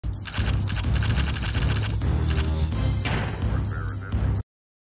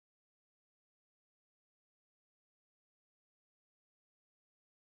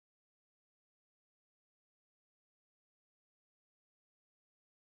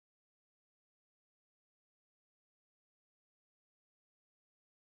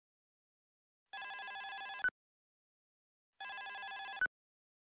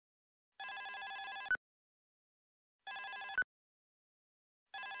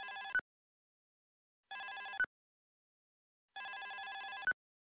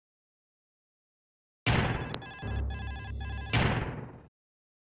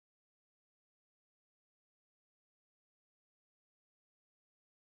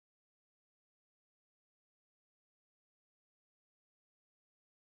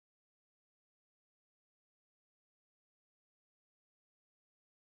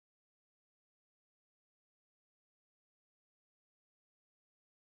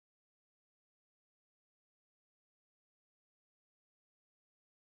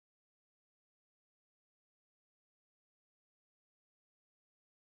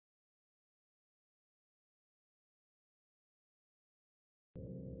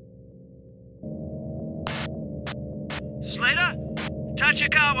Slater?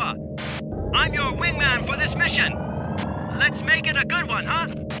 Tachikawa! I'm your wingman for this mission! Let's make it a good one, huh?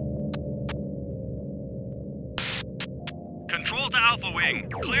 Control to Alpha Wing.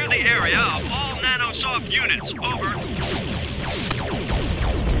 Clear the area of all nanosoft units. Over.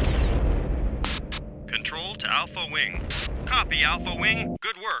 Control to Alpha Wing. Copy, Alpha Wing.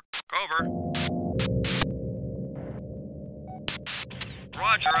 Good work. Over.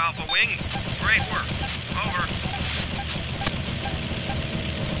 Roger, Alpha Wing. Great work. Over.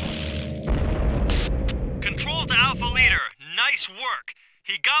 Control to Alpha Leader. Nice work.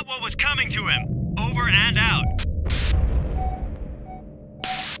 He got what was coming to him. Over and out.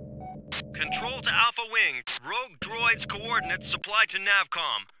 Control to Alpha Wing. Rogue Droid's coordinates supplied to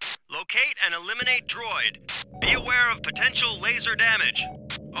Navcom. Locate and eliminate Droid. Be aware of potential laser damage.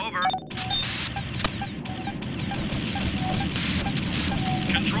 Over.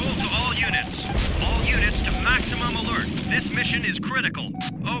 Control to all units. All units to maximum alert. This mission is critical.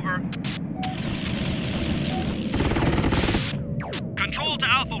 Over. Control to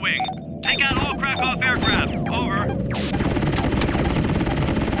Alpha Wing. Take out all Krakow aircraft. Over.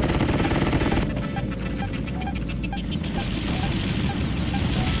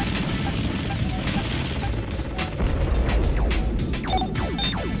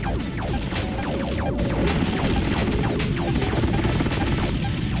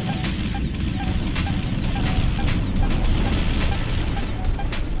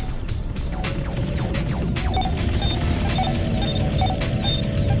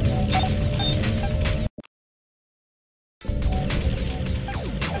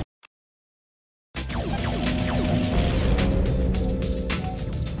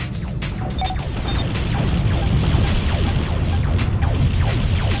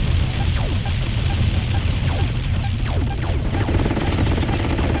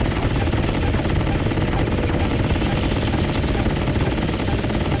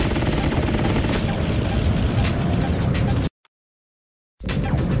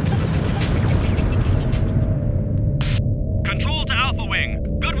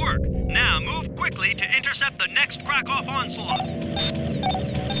 To intercept the next Krakow onslaught.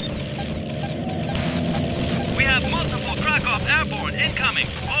 We have multiple Krakow airborne incoming.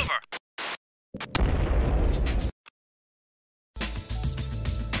 Over.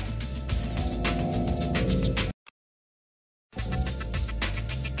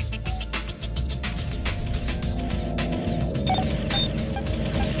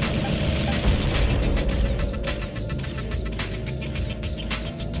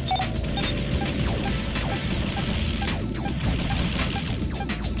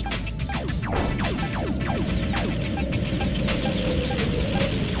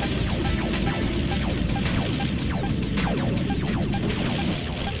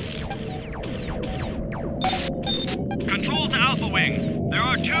 Control to Alpha Wing. There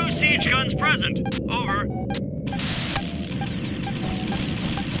are 2 siege guns present. Over.